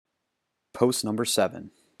Post number 7,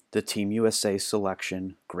 the Team USA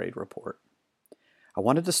Selection Grade Report. I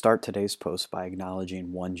wanted to start today's post by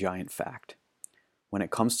acknowledging one giant fact. When it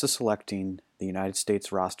comes to selecting the United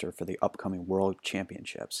States roster for the upcoming World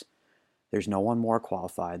Championships, there's no one more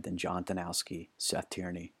qualified than John Danowski, Seth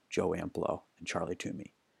Tierney, Joe Amplo, and Charlie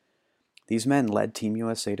Toomey. These men led Team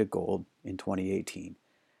USA to gold in 2018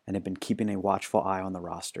 and have been keeping a watchful eye on the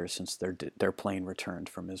roster since their plane returned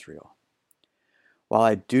from Israel. While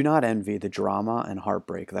I do not envy the drama and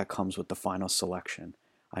heartbreak that comes with the final selection,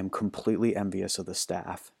 I am completely envious of the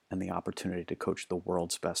staff and the opportunity to coach the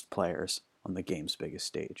world's best players on the game's biggest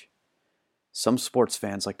stage. Some sports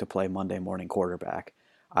fans like to play Monday morning quarterback.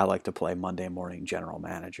 I like to play Monday morning general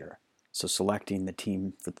manager. So selecting the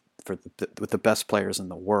team with the best players in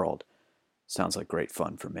the world sounds like great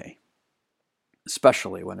fun for me,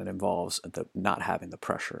 especially when it involves not having the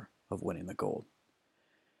pressure of winning the gold.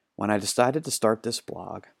 When I decided to start this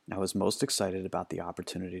blog, I was most excited about the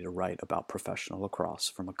opportunity to write about professional lacrosse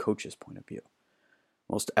from a coach's point of view.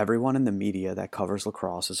 Most everyone in the media that covers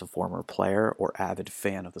lacrosse is a former player or avid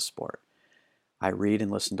fan of the sport. I read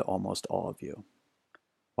and listen to almost all of you.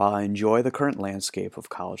 While I enjoy the current landscape of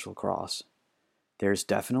college lacrosse, there's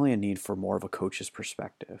definitely a need for more of a coach's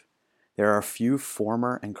perspective. There are a few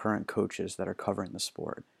former and current coaches that are covering the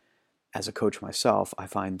sport. As a coach myself, I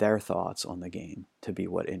find their thoughts on the game to be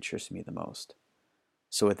what interests me the most.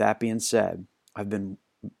 So with that being said, I've been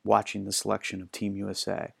watching the selection of Team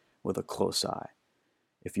USA with a close eye.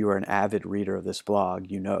 If you are an avid reader of this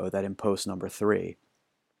blog, you know that in post number 3,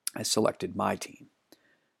 I selected my team.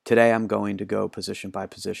 Today I'm going to go position by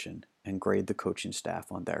position and grade the coaching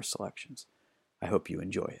staff on their selections. I hope you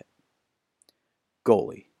enjoy it.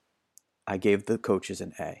 Goalie. I gave the coaches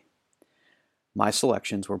an A. My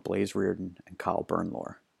selections were Blaze Reardon and Kyle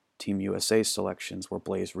Bernlohr. Team USA's selections were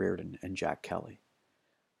Blaze Reardon and Jack Kelly.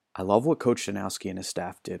 I love what Coach Danowski and his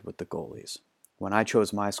staff did with the goalies. When I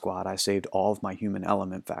chose my squad, I saved all of my human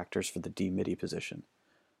element factors for the D-midi position.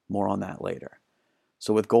 More on that later.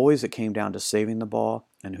 So with goalies, it came down to saving the ball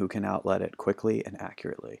and who can outlet it quickly and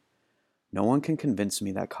accurately. No one can convince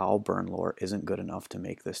me that Kyle Bernlohr isn't good enough to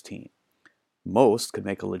make this team. Most could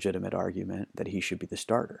make a legitimate argument that he should be the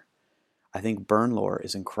starter. I think Bernlohr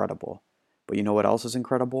is incredible, but you know what else is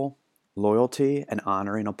incredible? Loyalty and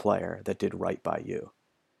honoring a player that did right by you.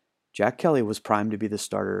 Jack Kelly was primed to be the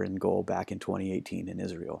starter in goal back in 2018 in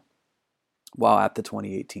Israel. While at the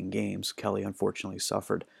 2018 games, Kelly unfortunately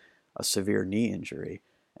suffered a severe knee injury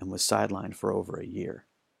and was sidelined for over a year.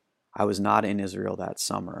 I was not in Israel that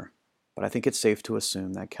summer, but I think it's safe to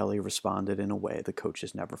assume that Kelly responded in a way the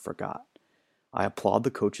coaches never forgot. I applaud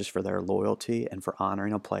the coaches for their loyalty and for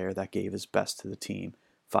honoring a player that gave his best to the team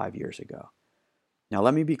 5 years ago. Now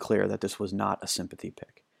let me be clear that this was not a sympathy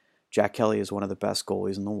pick. Jack Kelly is one of the best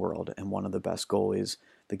goalies in the world and one of the best goalies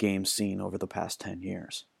the game's seen over the past 10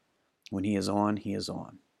 years. When he is on, he is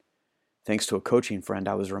on. Thanks to a coaching friend,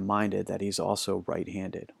 I was reminded that he's also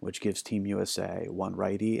right-handed, which gives Team USA one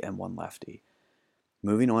righty and one lefty.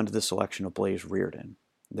 Moving on to the selection of Blaze Reardon,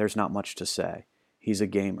 there's not much to say. He's a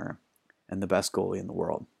gamer and the best goalie in the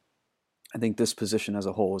world. I think this position as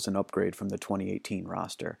a whole is an upgrade from the 2018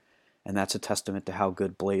 roster, and that's a testament to how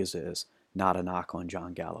good Blaze is, not a knock on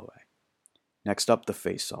John Galloway. Next up, the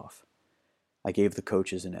face-off. I gave the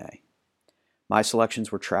coaches an A. My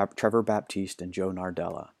selections were Trevor Baptiste and Joe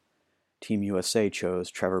Nardella. Team USA chose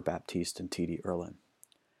Trevor Baptiste and TD Ierlan.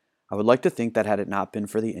 I would like to think that had it not been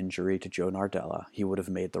for the injury to Joe Nardella, he would have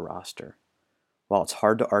made the roster. While it's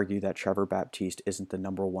hard to argue that Trevor Baptiste isn't the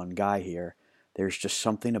number one guy here, there's just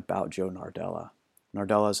something about Joe Nardella.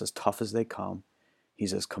 Nardella is as tough as they come,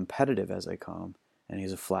 he's as competitive as they come, and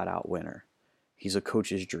he's a flat-out winner. He's a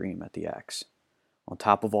coach's dream at the X. On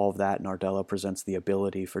top of all of that, Nardella presents the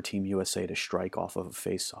ability for Team USA to strike off of a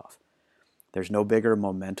face-off. There's no bigger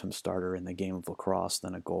momentum starter in the game of lacrosse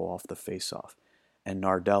than a goal off the face-off, and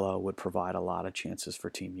Nardella would provide a lot of chances for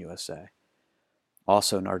Team USA.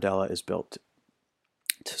 Also, Nardella is built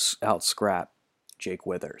to out-scrap Jake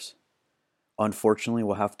Withers. Unfortunately,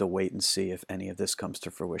 we'll have to wait and see if any of this comes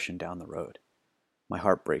to fruition down the road. My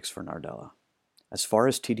heart breaks for Nardella. As far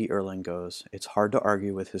as TD Ierlan goes, it's hard to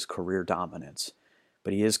argue with his career dominance,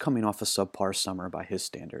 but he is coming off a subpar summer by his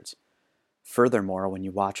standards. Furthermore, when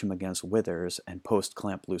you watch him against Withers and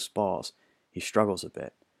post-clamp loose balls, he struggles a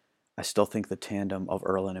bit. I still think the tandem of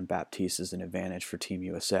Ierlan and Baptiste is an advantage for Team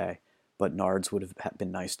USA, but Nards would have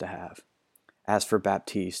been nice to have. As for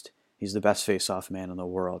Baptiste, he's the best face-off man in the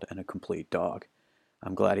world and a complete dog.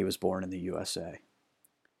 I'm glad he was born in the USA.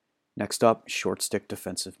 Next up, short stick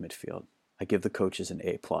defensive midfield. I give the coaches an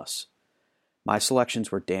A+. My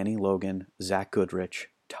selections were Danny Logan, Zach Goodrich,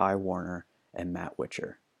 Ty Warner, and Matt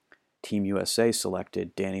Witcher. Team USA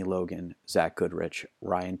selected Danny Logan, Zach Goodrich,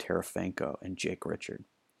 Ryan Tarafanko, and Jake Richard.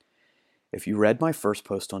 If you read my first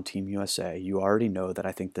post on Team USA, you already know that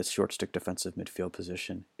I think this short stick defensive midfield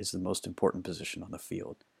position is the most important position on the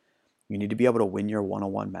field. You need to be able to win your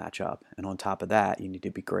one-on-one matchup, and on top of that, you need to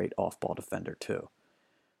be a great off-ball defender too.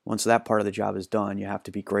 Once that part of the job is done, you have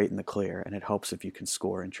to be great in the clear, and it helps if you can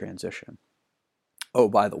score in transition. Oh,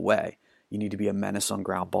 by the way, you need to be a menace on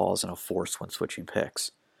ground balls and a force when switching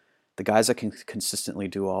picks. The guys that can consistently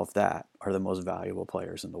do all of that are the most valuable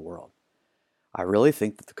players in the world. I really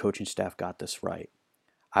think that the coaching staff got this right.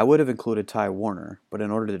 I would have included Ty Warner, but in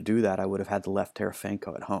order to do that, I would have had to left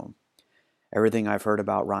Tarafanko at home. Everything I've heard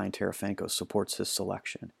about Ryan Tarafanko supports his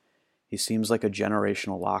selection. He seems like a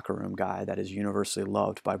generational locker room guy that is universally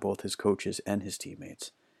loved by both his coaches and his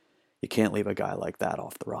teammates. You can't leave a guy like that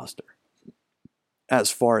off the roster.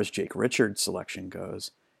 As far as Jake Richard's selection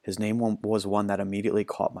goes, his name was one that immediately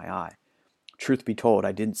caught my eye. Truth be told,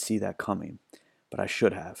 I didn't see that coming, but I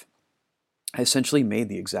should have. I essentially made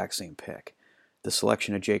the exact same pick. The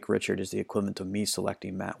selection of Jake Richard is the equivalent of me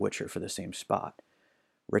selecting Matt Witcher for the same spot.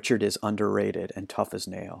 Richard is underrated and tough as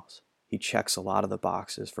nails. He checks a lot of the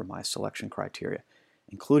boxes for my selection criteria,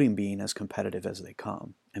 including being as competitive as they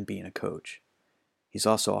come and being a coach. He's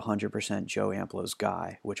also 100% Joe Amplo's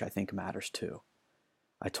guy, which I think matters too.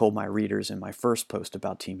 I told my readers in my first post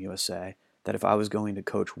about Team USA that if I was going to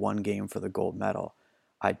coach one game for the gold medal,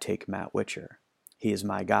 I'd take Matt Witcher. He is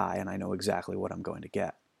my guy, and I know exactly what I'm going to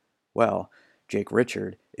get. Well, Jake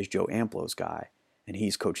Richard is Joe Amplo's guy, and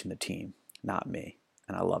he's coaching the team, not me,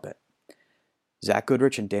 and I love it. Zach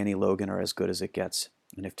Goodrich and Danny Logan are as good as it gets,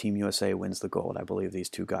 and if Team USA wins the gold, I believe these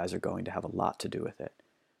two guys are going to have a lot to do with it.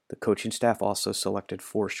 The coaching staff also selected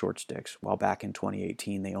 4 short sticks, while back in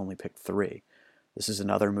 2018 they only picked 3. This is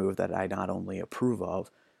another move that I not only approve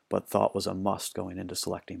of, but thought was a must going into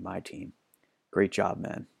selecting my team. Great job,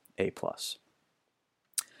 men. A+.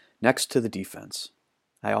 Next to the defense,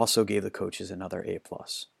 I also gave the coaches another A+.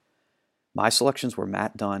 My selections were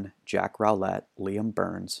Matt Dunn, Jack Rowlett, Liam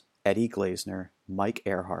Burns, Eddie Glazner, Mike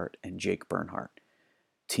Earhart, and Jake Bernhardt.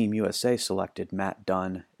 Team USA selected Matt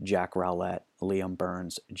Dunn, Jack Rowlett, Liam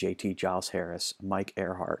Burns, JT Giles Harris, Mike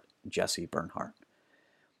Earhart, Jesse Bernhardt.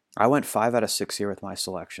 I went 5 out of 6 here with my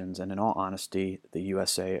selections, and in all honesty, the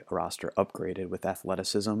USA roster upgraded with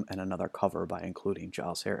athleticism and another cover by including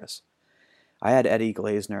Giles Harris. I had Eddie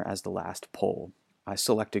Glazner as the last poll. I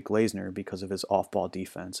selected Glazner because of his off-ball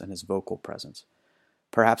defense and his vocal presence.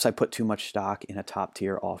 Perhaps I put too much stock in a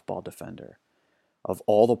top-tier off-ball defender. Of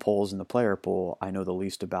all the polls in the player pool, I know the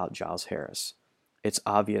least about Giles Harris. It's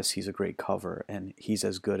obvious he's a great cover, and he's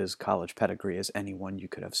as good as college pedigree as anyone you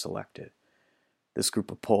could have selected. This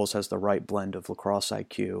group of polls has the right blend of lacrosse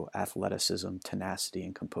IQ, athleticism, tenacity,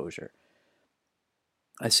 and composure.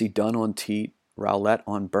 I see Dunn on Teat, Rowlett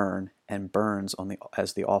on Byrne, and Burns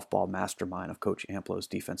as the off-ball mastermind of Coach Amplo's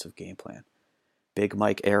defensive game plan. Big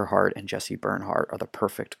Mike Earhart and Jesse Bernhardt are the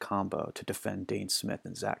perfect combo to defend Dane Smith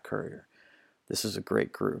and Zach Currier. This is a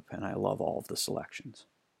great group, and I love all of the selections.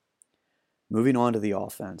 Moving on to the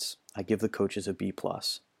offense, I give the coaches a B+.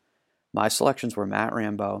 My selections were Matt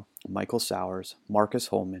Rambo, Michael Sowers, Marcus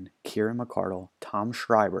Holman, Kieran McCardle, Tom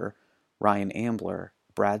Schreiber, Ryan Ambler,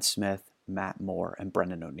 Brad Smith, Matt Moore, and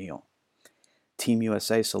Brendan O'Neill. Team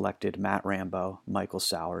USA selected Matt Rambo, Michael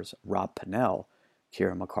Sowers, Rob Pennell,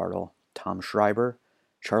 Kieran McCardle, Tom Schreiber,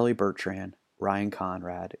 Charlie Bertrand, Ryan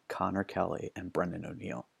Conrad, Connor Kelly, and Brendan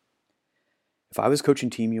O'Neill. If I was coaching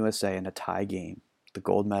Team USA in a tie game, the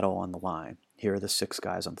gold medal on the line, here are the 6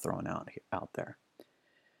 guys I'm throwing out there.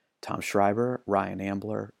 Tom Schreiber, Ryan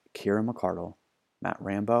Ambler, Kieran McCardle, Matt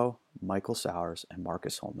Rambo, Michael Sowers, and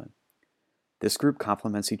Marcus Holman. This group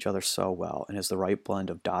complements each other so well and is the right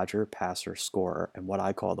blend of dodger, passer, scorer, and what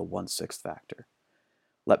I call the 1/6 factor.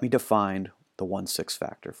 Let me define the 1/6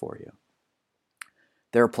 factor for you.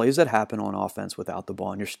 There are plays that happen on offense without the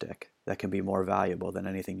ball in your stick that can be more valuable than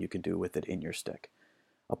anything you can do with it in your stick.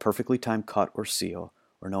 A perfectly timed cut or seal,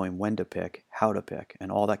 or knowing when to pick, how to pick,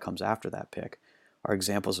 and all that comes after that pick are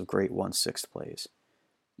examples of great 1/6 plays.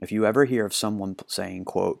 If you ever hear of someone saying,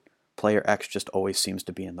 quote, player X just always seems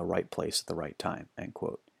to be in the right place at the right time, end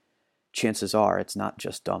quote, chances are it's not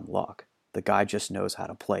just dumb luck. The guy just knows how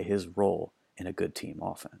to play his role in a good team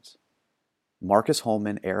offense. Marcus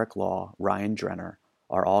Holman, Eric Law, Ryan Drenner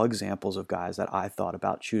are all examples of guys that I thought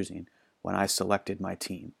about choosing when I selected my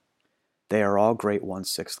team. They are all great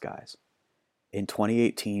 1/6 guys. In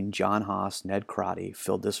 2018, John Haas, Ned Crotty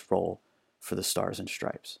filled this role for the Stars and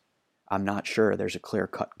Stripes. I'm not sure there's a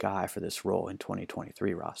clear-cut guy for this role in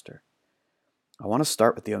 2023 roster. I want to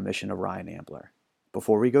start with the omission of Ryan Ambler.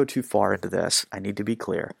 Before we go too far into this, I need to be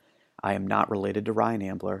clear. I am not related to Ryan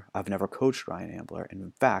Ambler. I've never coached Ryan Ambler, and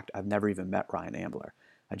in fact, I've never even met Ryan Ambler.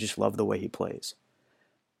 I just love the way he plays.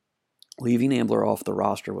 Leaving Ambler off the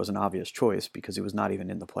roster was an obvious choice because he was not even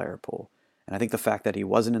in the player pool. And I think the fact that he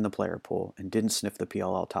wasn't in the player pool and didn't sniff the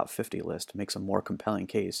PLL top 50 list makes a more compelling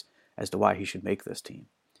case as to why he should make this team.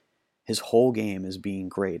 His whole game is being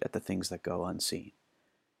great at the things that go unseen.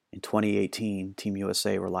 In 2018, Team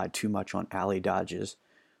USA relied too much on alley dodges,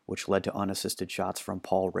 which led to unassisted shots from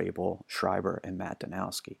Paul Rabel, Schreiber, and Matt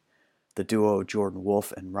Danowski. The duo Jordan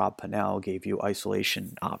Wolf and Rob Pannell gave you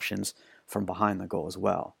isolation options from behind the goal as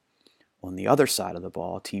well. On the other side of the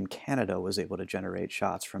ball, Team Canada was able to generate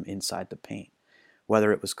shots from inside the paint.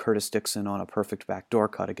 Whether it was Curtis Dixon on a perfect backdoor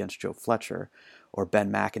cut against Joe Fletcher or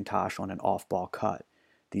Ben McIntosh on an off-ball cut,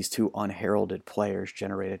 these two unheralded players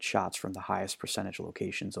generated shots from the highest percentage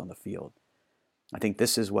locations on the field. I think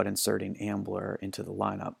this is what inserting Ambler into the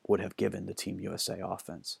lineup would have given the Team USA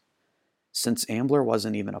offense. Since Ambler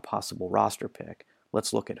wasn't even a possible roster pick,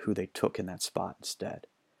 let's look at who they took in that spot instead.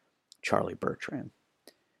 Charlie Bertrand.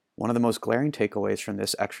 One of the most glaring takeaways from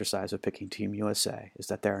this exercise of picking Team USA is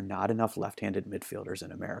that there are not enough left-handed midfielders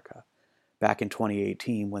in America. Back in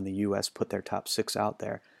 2018, when the US put their top 6 out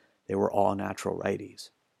there, they were all natural righties.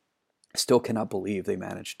 I still cannot believe they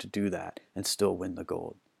managed to do that and still win the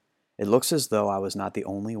gold. It looks as though I was not the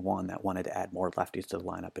only one that wanted to add more lefties to the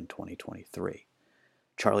lineup in 2023.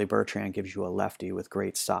 Charlie Bertrand gives you a lefty with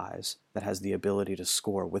great size that has the ability to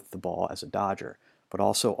score with the ball as a Dodger, but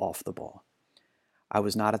also off the ball. I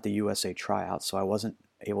was not at the USA tryout, so I wasn't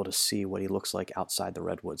able to see what he looks like outside the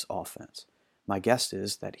Redwoods offense. My guess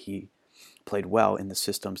is that he played well in the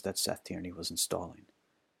systems that Seth Tierney was installing.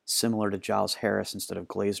 Similar to Giles Harris instead of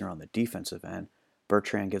Glazner on the defensive end,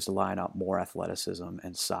 Bertrand gives the lineup more athleticism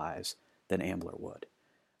and size than Ambler would.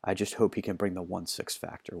 I just hope he can bring the 1-6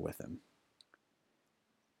 factor with him.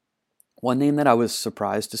 One name that I was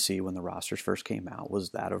surprised to see when the rosters first came out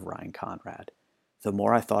was that of Ryan Conrad. The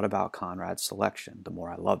more I thought about Conrad's selection, the more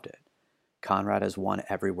I loved it. Conrad has won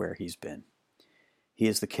everywhere he's been. He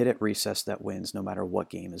is the kid at recess that wins no matter what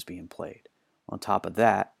game is being played. On top of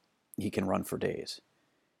that, he can run for days.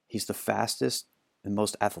 He's the fastest and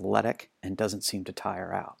most athletic and doesn't seem to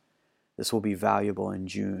tire out. This will be valuable in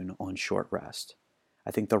June on short rest.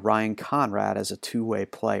 I think the Ryan Conrad as a two-way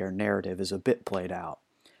player narrative is a bit played out.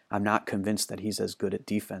 I'm not convinced that he's as good at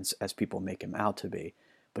defense as people make him out to be,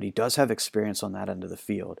 but he does have experience on that end of the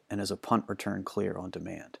field and is a punt return clear on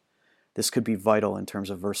demand. This could be vital in terms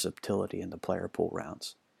of versatility in the player pool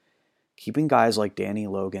rounds. Keeping guys like Danny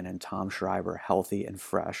Logan and Tom Schreiber healthy and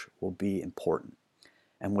fresh will be important.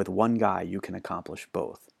 And with one guy, you can accomplish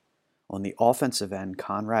both. On the offensive end,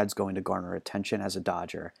 Conrad's going to garner attention as a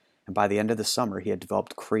Dodger, and by the end of the summer, he had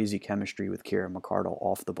developed crazy chemistry with Kieran McArdle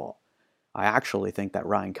off the ball. I actually think that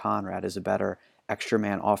Ryan Conrad is a better extra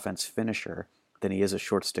man offense finisher than he is a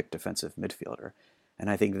short stick defensive midfielder, and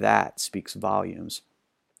I think that speaks volumes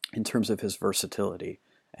in terms of his versatility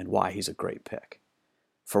and why he's a great pick.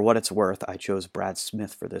 For what it's worth, I chose Brad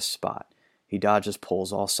Smith for this spot. He dodges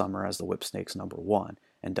pulls all summer as the Whipsnake's number 1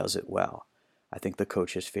 and does it well. I think the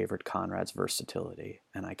coaches favored Conrad's versatility,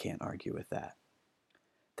 and I can't argue with that.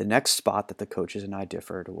 The next spot that the coaches and I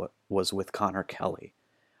differed was with Connor Kelly.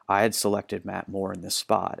 I had selected Matt Moore in this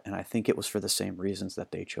spot, and I think it was for the same reasons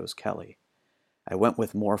that they chose Kelly. I went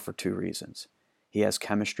with Moore for 2 reasons. He has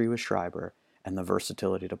chemistry with Schreiber and the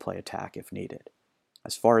versatility to play attack if needed.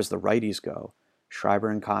 As far as the righties go, Schreiber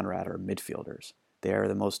and Conrad are midfielders. They are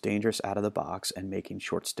the most dangerous out of the box and making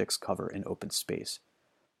short sticks cover in open space.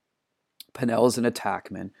 Pannell is an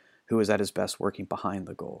attackman who is at his best working behind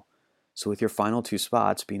the goal. So with your final 2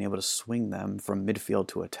 spots, being able to swing them from midfield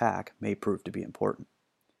to attack may prove to be important.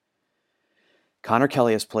 Connor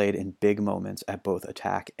Kelly has played in big moments at both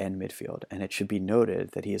attack and midfield, and it should be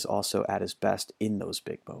noted that he is also at his best in those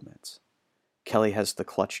big moments. Kelly has the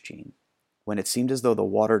clutch gene. When it seemed as though the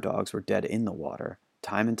water dogs were dead in the water,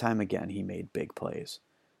 time and time again he made big plays.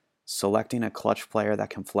 Selecting a clutch player that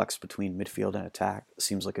can flex between midfield and attack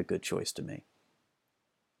seems like a good choice to me.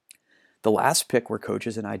 The last pick where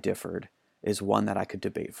coaches and I differed is one that I could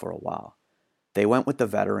debate for a while. They went with the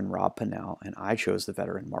veteran Rob Pannell, and I chose the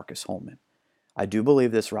veteran Marcus Holman. I do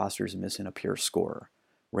believe this roster is missing a pure scorer.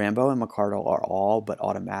 Rambo and McArdle are all but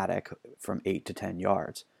automatic from 8 to 10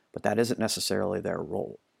 yards, but that isn't necessarily their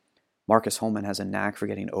role. Marcus Holman has a knack for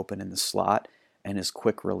getting open in the slot, and his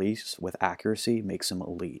quick release with accuracy makes him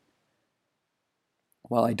elite.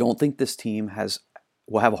 While I don't think this team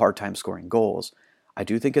will have a hard time scoring goals, I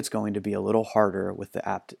do think it's going to be a little harder with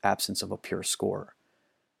the absence of a pure scorer.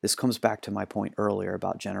 This comes back to my point earlier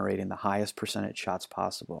about generating the highest percentage shots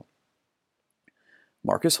possible.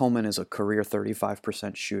 Marcus Holman is a career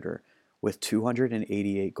 35% shooter with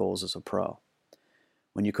 288 goals as a pro.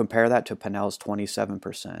 When you compare that to Pennell's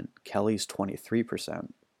 27%, Kelly's 23%,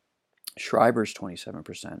 Schreiber's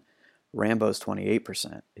 27%, Rambo's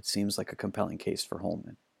 28%, it seems like a compelling case for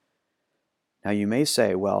Holman. Now you may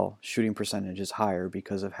say, well, shooting percentage is higher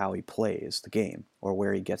because of how he plays the game or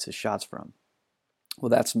where he gets his shots from. Well,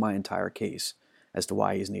 that's my entire case as to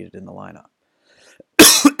why he's needed in the lineup.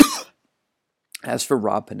 As for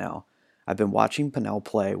Rob Pennell, I've been watching Pennell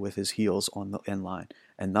play with his heels on the end line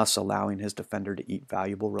and thus allowing his defender to eat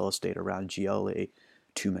valuable real estate around GLA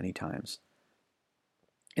too many times.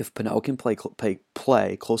 If Pennell can play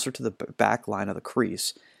closer to the back line of the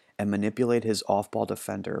crease and manipulate his off-ball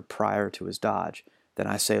defender prior to his dodge, then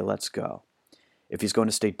I say let's go. If he's going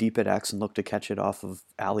to stay deep at X and look to catch it off of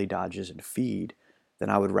alley dodges and feed, then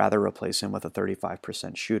I would rather replace him with a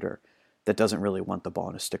 35% shooter that doesn't really want the ball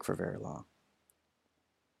in his stick for very long.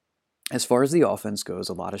 As far as the offense goes,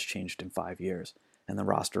 a lot has changed in 5 years, and the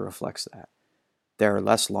roster reflects that. There are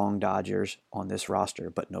less long dodgers on this roster,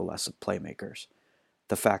 but no less playmakers.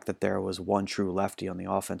 The fact that there was one true lefty on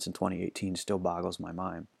the offense in 2018 still boggles my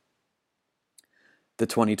mind. The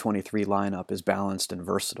 2023 lineup is balanced and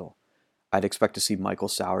versatile. I'd expect to see Michael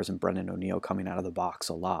Sowers and Brendan O'Neill coming out of the box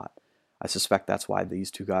a lot. I suspect that's why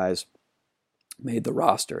these two guys made the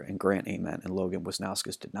roster and Grant Ament and Logan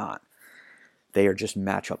Wisnauskas did not. They are just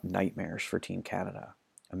matchup nightmares for Team Canada.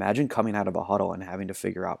 Imagine coming out of a huddle and having to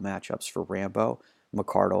figure out matchups for Rambo,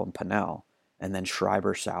 McArdle, and Pennell, and then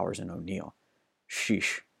Schreiber, Sowers, and O'Neill.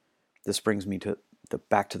 Sheesh. This brings me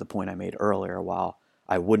back to the point I made earlier. While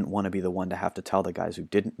I wouldn't want to be the one to have to tell the guys who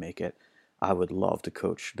didn't make it, I would love to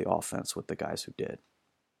coach the offense with the guys who did.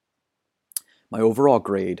 My overall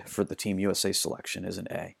grade for the Team USA selection is an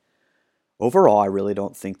A. Overall, I really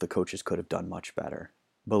don't think the coaches could have done much better.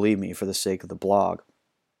 Believe me, for the sake of the blog,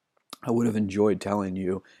 I would have enjoyed telling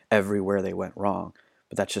you everywhere they went wrong,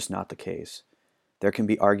 but that's just not the case. There can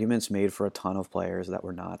be arguments made for a ton of players that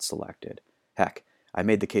were not selected. Heck, I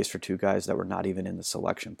made the case for 2 guys that were not even in the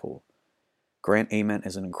selection pool. Grant Ament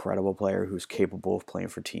is an incredible player who's capable of playing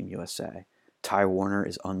for Team USA. Ty Warner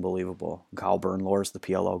is unbelievable. Kyle Bernlohr is the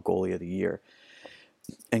PLL goalie of the year.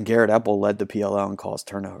 And Garrett Epple led the PLL in caused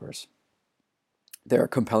turnovers. There are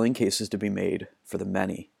compelling cases to be made for the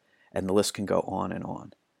many, and the list can go on and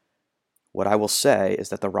on. What I will say is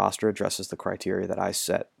that the roster addresses the criteria that I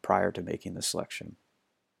set prior to making the selection.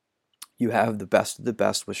 You have the best of the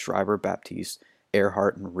best with Schreiber, Baptiste,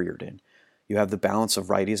 Earhart, and Reardon. You have the balance of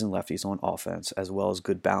righties and lefties on offense, as well as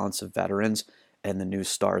good balance of veterans and the new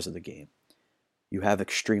stars of the game. You have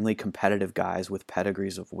extremely competitive guys with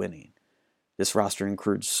pedigrees of winning. This roster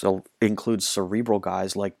includes cerebral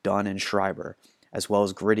guys like Dunn and Schreiber, as well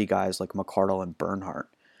as gritty guys like McArdle and Bernhardt.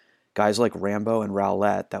 Guys like Rambo and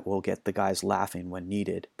Rowlett that will get the guys laughing when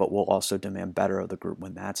needed, but will also demand better of the group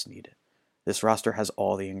when that's needed. This roster has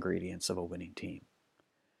all the ingredients of a winning team.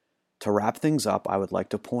 To wrap things up, I would like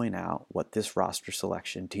to point out what this roster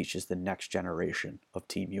selection teaches the next generation of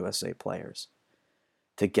Team USA players.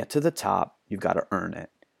 To get to the top, you've got to earn it,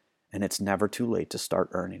 and it's never too late to start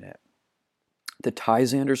earning it. The Ty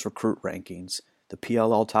Zanders recruit rankings, the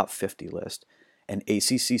PLL Top 50 list, and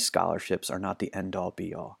ACC scholarships are not the end-all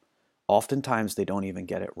be-all. Oftentimes, they don't even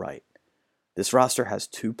get it right. This roster has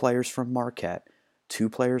 2 players from Marquette, 2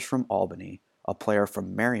 players from Albany, a player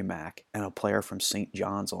from Merrimack, and a player from St.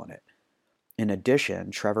 John's on it. In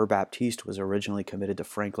addition, Trevor Baptiste was originally committed to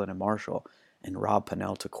Franklin and Marshall, and Rob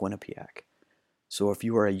Pennell to Quinnipiac. So if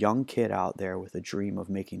you are a young kid out there with a dream of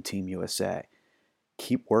making Team USA,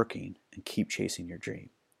 keep working and keep chasing your dream.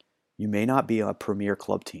 You may not be a premier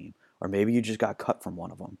club team, or maybe you just got cut from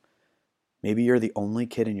one of them. Maybe you're the only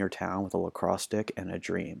kid in your town with a lacrosse stick and a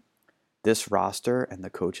dream. This roster and the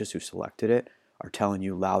coaches who selected it are telling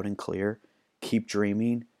you loud and clear, keep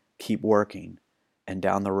dreaming, keep working, and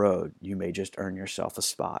down the road, you may just earn yourself a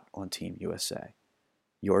spot on Team USA.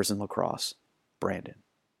 Yours in lacrosse, Brandon.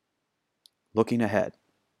 Looking ahead,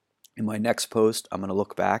 in my next post, I'm going to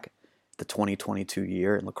look back at the 2022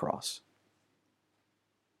 year in lacrosse.